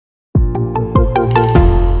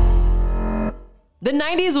The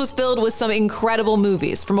 90s was filled with some incredible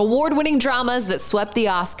movies, from award-winning dramas that swept the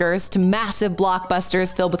Oscars to massive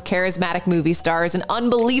blockbusters filled with charismatic movie stars and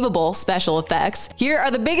unbelievable special effects. Here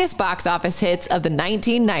are the biggest box office hits of the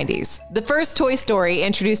 1990s. The first Toy Story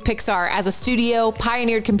introduced Pixar as a studio,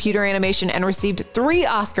 pioneered computer animation, and received 3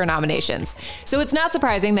 Oscar nominations. So it's not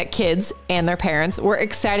surprising that kids and their parents were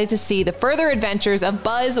excited to see the further adventures of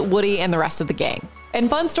Buzz, Woody, and the rest of the gang. And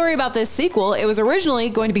fun story about this sequel, it was originally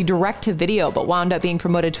going to be direct-to-video, but wound up being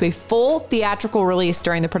promoted to a full theatrical release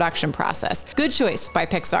during the production process. Good choice by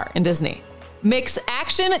Pixar and Disney. Mix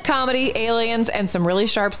action, comedy, aliens, and some really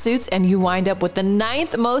sharp suits, and you wind up with the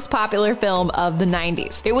 9th most popular film of the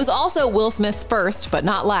 90s. It was also Will Smith's first, but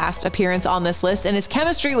not last, appearance on this list, and his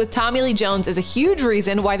chemistry with Tommy Lee Jones is a huge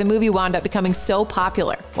reason why the movie wound up becoming so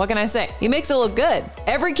popular. What can I say? He makes it look good.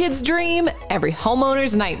 Every kid's dream, every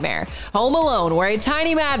homeowner's nightmare. Home Alone, where a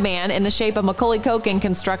tiny madman in the shape of Macaulay Culkin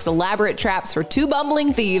constructs elaborate traps for 2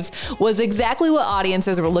 bumbling thieves, was exactly what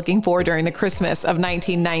audiences were looking for during the Christmas of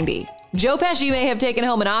 1990. Joe Pesci may have taken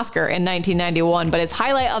home an Oscar in 1991, but his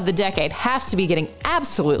highlight of the decade has to be getting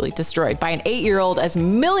absolutely destroyed by an 8-year-old as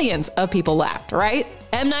millions of people laughed, right?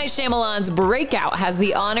 M. Night Shyamalan's Breakout has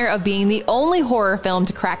the honor of being the only horror film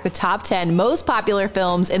to crack the top 10 most popular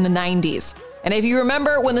films in the 90s. And if you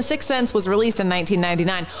remember when The Sixth Sense was released in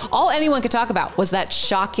 1999, all anyone could talk about was that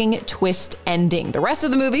shocking twist ending. The rest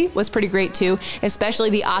of the movie was pretty great too,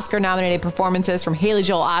 especially the Oscar-nominated performances from Haley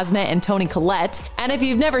Joel Osment and Toni Collette. And if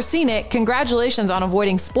you've never seen it, congratulations on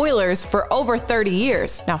avoiding spoilers for over 30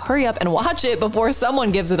 years. Now hurry up and watch it before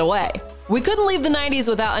someone gives it away. We couldn't leave the 90s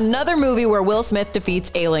without another movie where Will Smith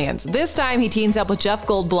defeats aliens. This time he teams up with Jeff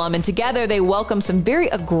Goldblum, and together they welcome some very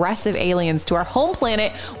aggressive aliens to our home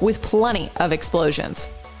planet with plenty of explosions.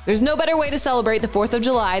 There's no better way to celebrate the 4th of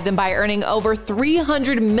July than by earning over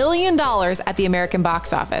 $300 million at the American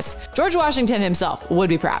box office. George Washington himself would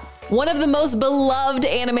be proud. One of the most beloved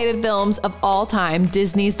animated films of all time,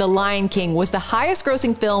 Disney's The Lion King, was the highest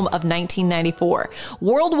grossing film of 1994.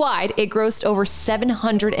 Worldwide, it grossed over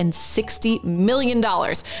 $760 million.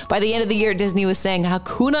 By the end of the year, Disney was saying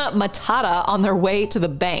Hakuna Matata on their way to the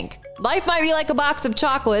bank. Life might be like a box of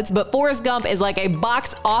chocolates, but Forrest Gump is like a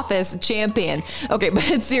box office champion. Okay,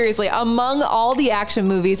 but seriously, among all the action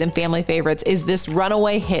movies and family favorites is this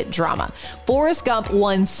runaway hit drama. Forrest Gump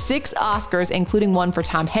won 6 Oscars, including one for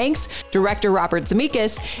Tom Hanks, director Robert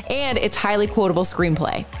Zemeckis, and its highly quotable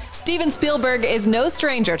screenplay. Steven Spielberg is no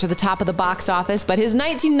stranger to the top of the box office, but his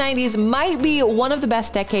 1990s might be one of the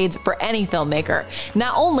best decades for any filmmaker.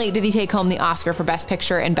 Not only did he take home the Oscar for Best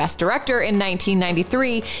Picture and Best Director in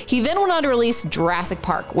 1993, he then went on to release Jurassic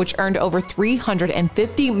Park, which earned over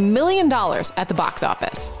 $350 million at the box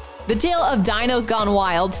office. The Tale of Dinos Gone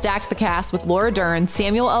Wild stacked the cast with Laura Dern,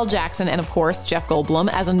 Samuel L. Jackson, and of course Jeff Goldblum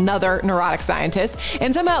as another neurotic scientist,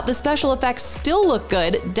 and somehow the special effects still look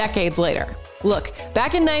good decades later. Look,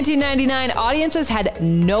 back in 1999, audiences had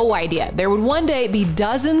no idea there would one day be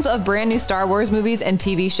dozens of brand new Star Wars movies and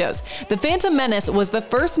TV shows. The Phantom Menace was the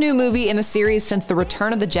first new movie in the series since The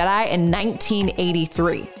Return of the Jedi in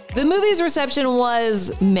 1983. The movie's reception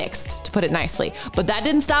was mixed, to put it nicely, but that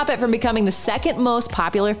didn't stop it from becoming the 2nd most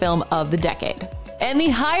popular film of the decade. And the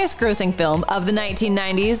highest grossing film of the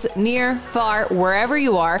 1990s, near, far, wherever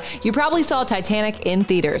you are, you probably saw Titanic in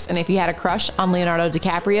theaters. And if you had a crush on Leonardo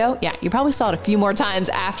DiCaprio, yeah, you probably saw it a few more times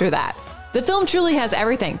after that. The film truly has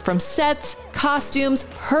everything from sets, costumes,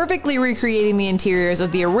 perfectly recreating the interiors of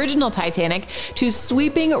the original Titanic, to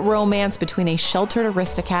sweeping romance between a sheltered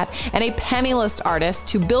aristocrat and a penniless artist,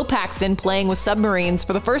 to Bill Paxton playing with submarines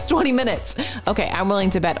for the first 20 minutes. Okay, I'm willing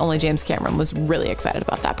to bet only James Cameron was really excited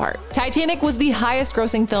about that part. Titanic was the highest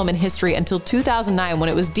grossing film in history until 2009 when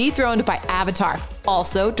it was dethroned by Avatar,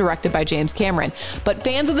 also directed by James Cameron. But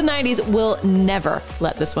fans of the 90s will never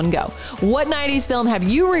let this one go. What 90s film have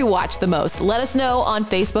you rewatched the most? Let us know on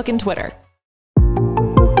Facebook and Twitter.